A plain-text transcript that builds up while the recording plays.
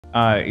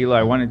Eli,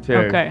 I wanted to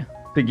Okay.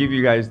 to give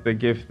you guys the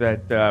gift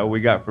that we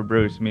got for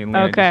Bruce, me and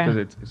Lena, Okay. just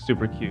because it's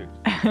super cute.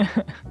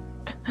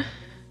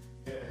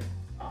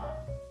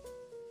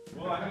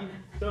 Well, I mean,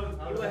 so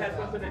Hila has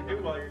something to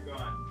do while you're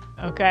gone.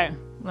 Okay,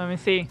 let me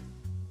see.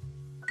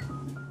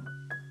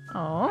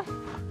 Oh.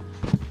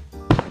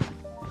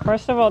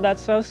 First of all,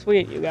 that's so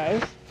sweet, you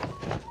guys.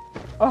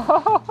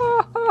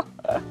 Oh,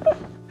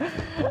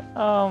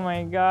 oh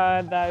my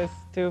god, that is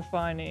too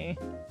funny.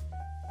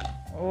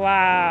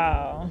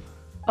 Wow.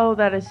 Oh,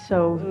 that is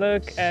so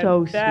Look at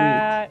so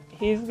that.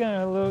 He's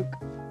gonna look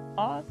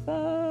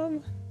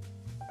awesome.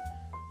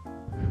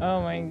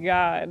 Oh my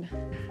god.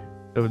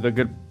 The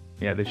good,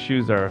 yeah, the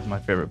shoes are my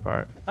favorite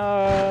part.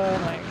 Oh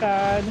my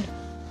god.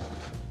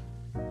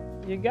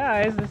 You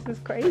guys, this is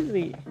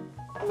crazy.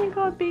 Oh my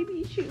god,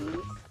 baby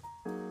shoes.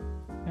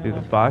 Dude,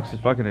 the box is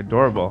fucking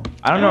adorable.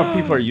 I don't know if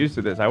people are used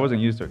to this. I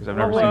wasn't used to it because I've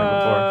never seen it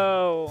before.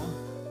 Whoa.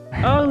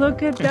 Oh,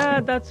 look at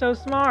that. That's so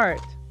smart.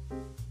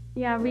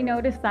 Yeah, we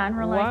noticed that and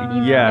we're like, Wow.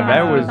 you Yeah, have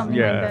that to do was- something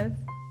yeah. like this.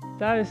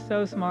 That is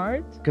so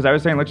smart. Because I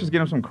was saying, let's just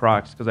get him some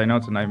Crocs because I know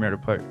it's a nightmare to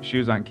put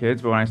shoes on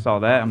kids. But when I saw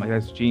that, I'm like,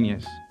 that's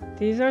genius.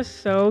 These are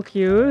so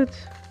cute.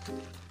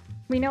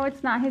 We know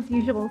it's not his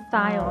usual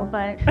style,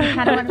 but we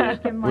kind of want to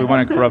make him like. We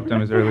want to corrupt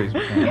him as early as we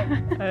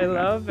can. I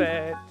love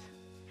it.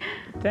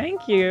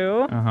 Thank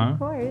you. Uh Of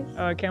course.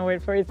 Oh, I can't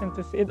wait for Ethan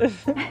to see this.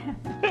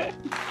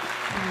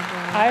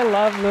 I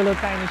love little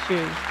tiny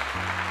shoes.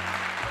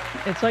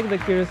 It's like the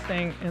cutest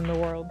thing in the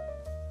world.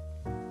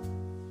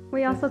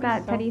 We also This is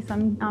got so- Teddy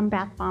some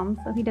bath bombs,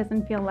 so he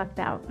doesn't feel left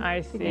out.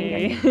 I He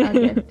didn't see. get a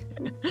gift.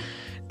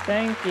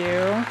 Thank you.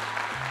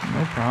 huh.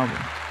 No problem.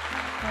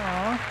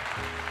 Aw.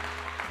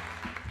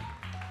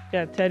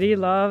 Yeah, Teddy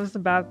loves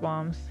bath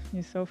bombs.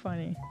 He's so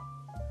funny.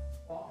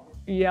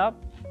 Yep.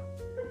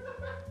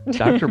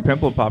 Dr.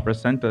 Pimple Popper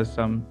sent us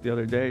some the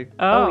other day.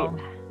 Oh.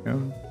 You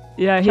know?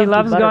 Yeah, he Chunky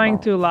loves going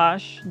butterball. to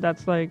Lush.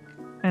 That's like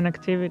an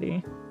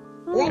activity.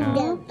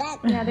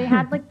 Yeah, they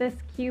had like this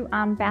cute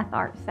bath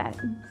art set,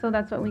 so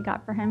that's what we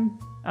got for him.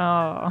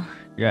 Oh.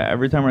 Yeah,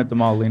 every time we're at the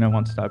mall, Lena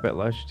wants to stop at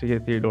Lush to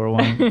get Theodore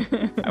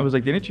one. I was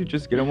like, didn't you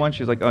just get him one?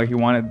 She's like, oh, he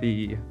wanted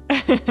the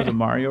was it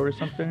Mario or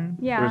something?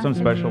 Yeah. There was some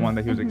special Mhm. one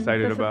that he was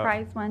excited the about.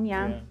 surprise one,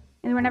 yeah. Yeah.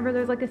 And whenever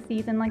there's like a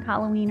season like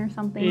Halloween or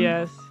something,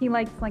 Yes. he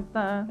likes like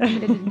the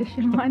limited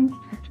edition ones.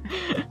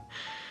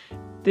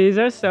 These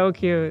are so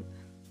cute.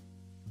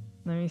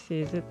 Let me see.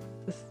 Is it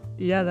this?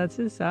 Yeah, that's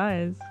his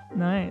size.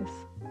 Nice.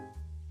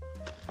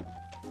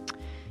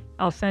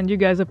 I'll send you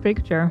guys a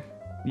picture.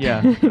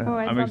 Yeah, Oh,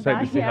 I'd I'm love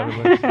excited to that, see how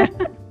yeah. it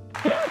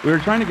looks. We were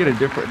trying to get a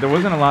different. There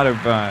wasn't a lot of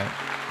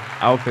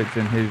outfits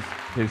in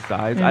his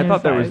size. In I his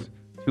thought there size.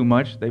 was too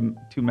much.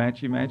 Too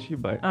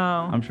matchy, but Oh.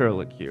 I'm sure it'll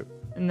look cute.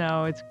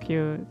 No, it's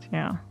cute.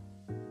 Yeah.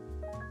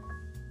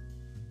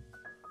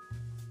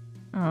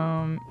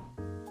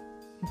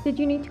 Did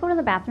you need to go to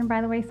the bathroom,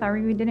 by the way?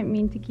 Sorry, we didn't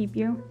mean to keep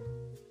you.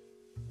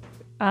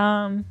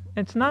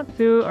 It's not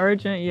too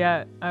urgent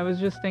yet. I was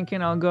just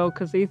thinking I'll go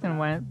because Ethan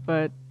went,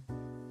 but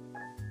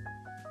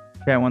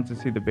Cat wants to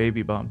see the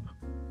baby bump.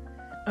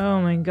 oh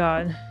my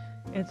god,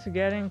 it's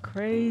getting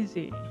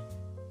crazy.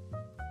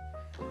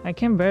 I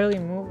can barely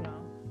move now.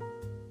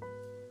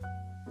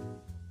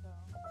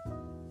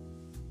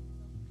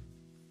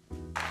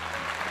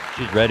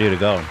 She's ready to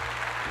go.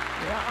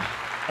 Yeah.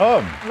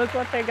 Oh, Look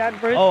what they got,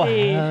 oh,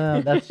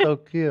 Bertie. that's so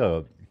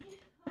cute.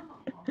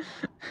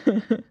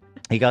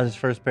 He got his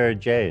first pair of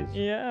J's.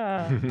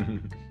 Yeah.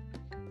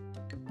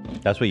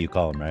 That's what you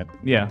call them, right?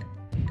 Yeah.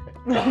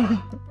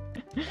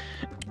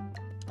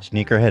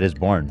 Sneakerhead is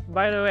born.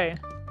 By the way,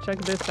 check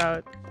this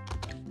out.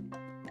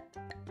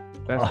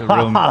 That's the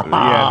real.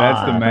 Yeah,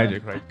 that's the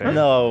magic right there.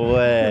 No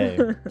way.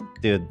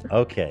 Dude,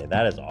 okay,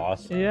 that is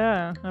awesome.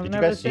 Yeah, I've Did you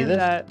never guys see seen this?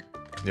 that.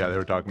 Yeah, they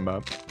were talking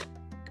about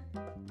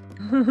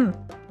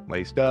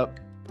laced up.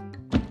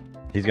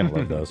 He's gonna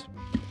love those.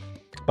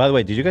 By the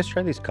way, did you guys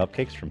try these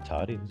cupcakes from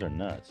Toddy? These are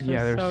nuts.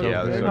 Yeah, they're so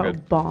Yeah, they're good. so Oh,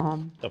 good.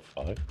 bomb. What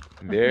the fuck?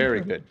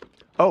 Very good.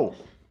 Oh,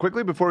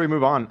 quickly before we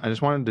move on, I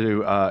just wanted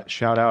to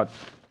shout out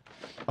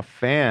a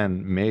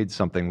fan made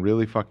something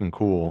really fucking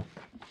cool.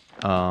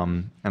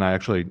 And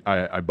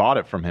I bought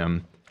it from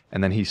him,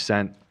 and then he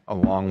sent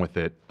along with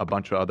it a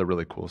bunch of other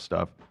really cool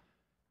stuff.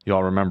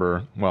 Y'all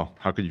remember? Well,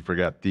 how could you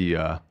forget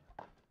the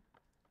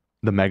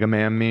Mega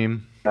Man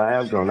meme? I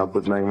have grown up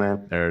with Mega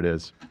Man. There it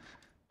is.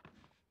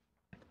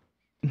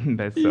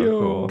 That's so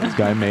cool. This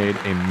guy made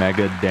a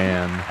Mega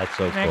Dan That's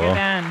so Mega cool.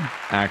 Dan.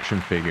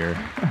 action figure.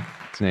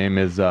 His name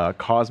is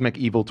Cosmic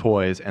Evil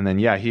Toys, and then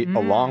yeah, he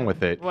along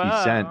with it,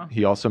 Wow.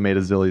 he also made a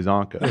Zilly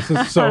Zonka. This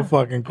is so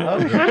fucking cool.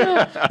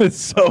 It's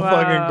so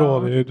fucking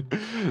cool,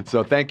 dude.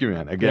 So thank you,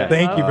 man. Again,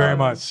 Thank you very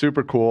much.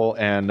 super cool,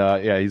 and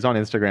yeah, he's on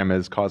Instagram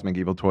as Cosmic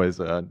Evil Toys.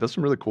 Does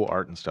some really cool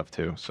art and stuff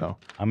too. So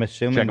I'm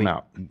assuming Check 'em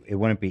out. it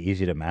wouldn't be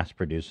easy to mass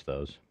produce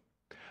those.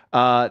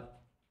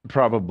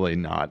 probably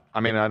not. I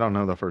mean, I don't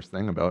know the first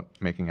thing about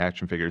making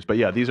action figures, but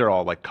yeah, these are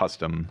all like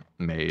custom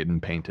made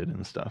and painted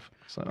and stuff.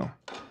 So,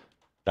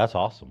 That's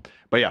awesome.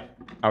 but yeah,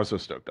 I was so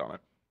stoked on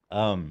it.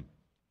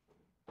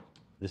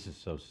 This is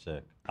so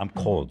sick. I'm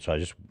cold, so I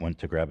just went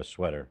to grab a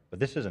sweater. But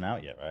this isn't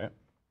out yet, right?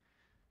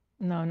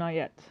 No, not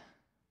yet.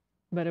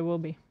 But it will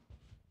be.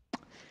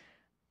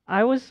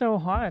 I was so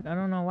hot. I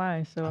don't know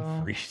why. So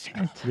I'm freezing.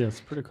 Yeah,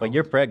 it's pretty cool. But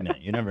you're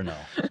pregnant. You never know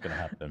what's going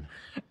to happen.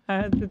 I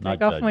had to Not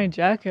take off my judging.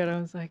 jacket. I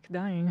was like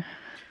dying.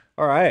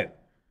 All right.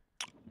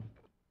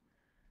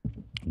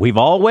 We've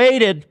all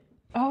waited.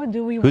 Oh,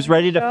 do we? Who's wanna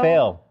ready to show-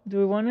 fail? Do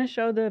we want to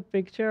show the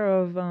picture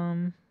of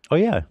Oh,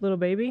 yeah. little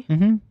baby?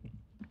 Mm-hmm.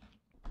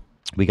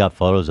 We got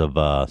photos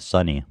of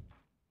Sunny.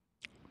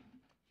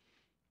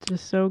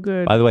 Just so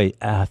good. By the way,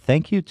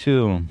 thank you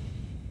to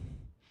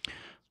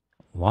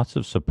lots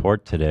of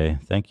support today.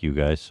 Thank you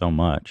guys so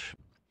much.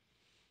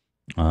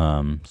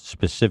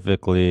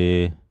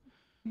 Specifically,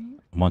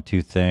 want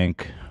to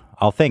thank,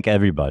 I'll thank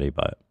everybody,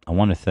 but I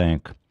want to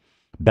thank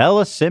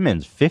Bella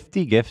Simmons,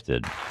 50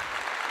 gifted.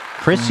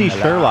 Chrissy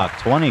Sherlock,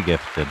 20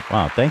 gifted.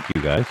 Wow, thank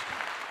you guys.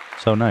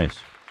 So nice.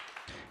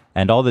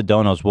 And all the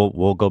donos,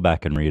 we'll go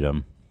back and read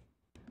them.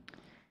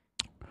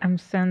 I'm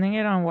sending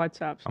it on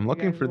WhatsApp. so I'm you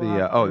looking guys for will the.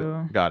 have Oh,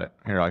 to- got it.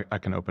 Here, I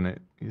can open it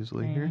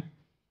easily Okay. here.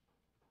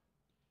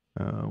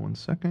 1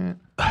 second.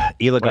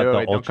 Hila got the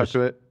Don't cut ultra.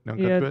 to it. Don't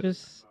cut Yeah, to it.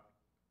 just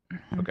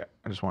Okay,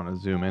 I just want to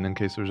zoom in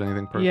case there's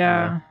anything personal.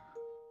 yeah.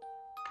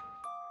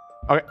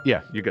 There. Okay,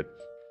 yeah, you're good.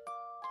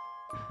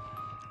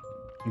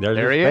 There's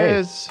There he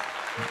his face.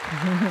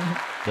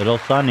 is, Little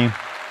Sunny.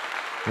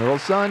 little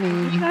Sonny.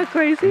 Isn't that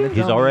crazy?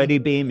 He's already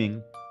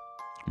beaming.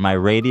 My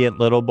radiant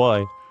little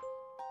boy.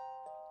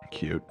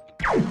 Cute.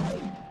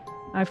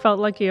 I felt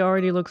like he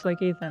already looks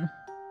like Ethan.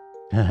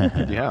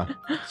 Yeah.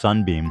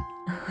 Sunbeam.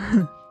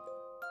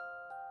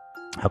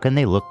 How can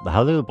they look?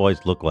 How do the boys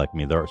look like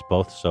me? They're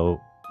both so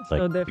So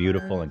like different.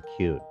 beautiful and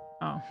cute.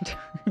 Oh.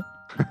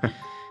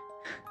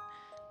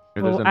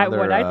 Here, Well, there's another,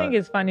 what I think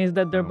is funny is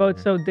that they're oh, both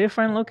here. so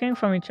different looking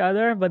from each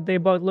other, but they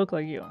both look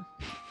like you.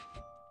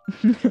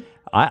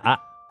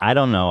 I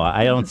don't know.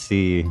 I don't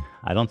see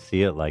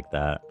it like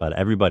that. But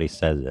everybody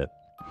says it.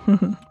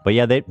 But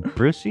yeah,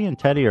 Brucey and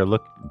Teddy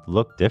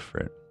look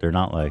different. They're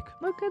not like.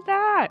 Look at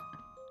that.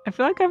 I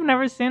feel like I've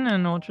never seen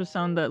an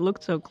ultrasound that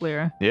looked so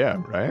clear.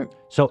 Yeah, right.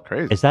 So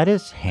Crazy. is that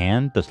his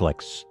hand? This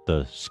like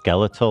the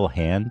skeletal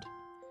hand?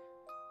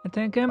 I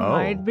think it Oh.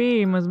 might be.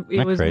 He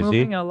that was crazy?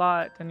 moving a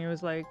lot, and he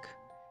was like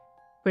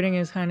putting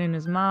his hand in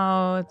his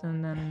mouth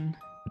and then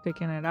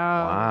picking it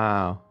out.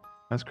 Wow,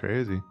 that's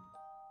crazy.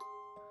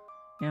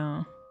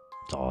 Yeah.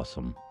 It's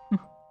awesome.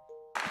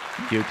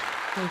 Cute.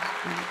 So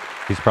sweet.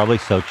 He's probably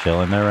so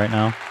chill in there right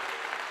now.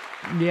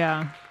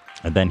 Yeah.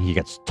 And then he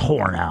gets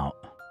torn out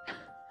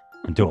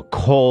into a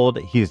cold.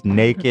 He's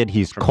naked.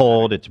 He's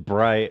cold. It's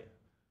bright.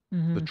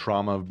 Mhm. The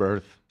trauma of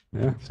birth.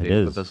 Yeah. Stays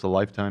is. with us a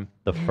lifetime.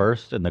 The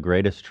first and the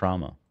greatest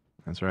trauma.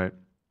 That's right.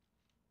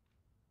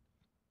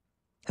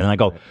 And I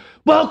go,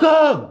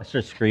 welcome! I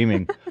start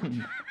screaming,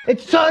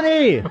 it's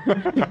Sunny!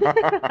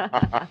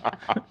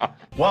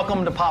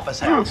 Welcome to Papa's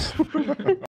house.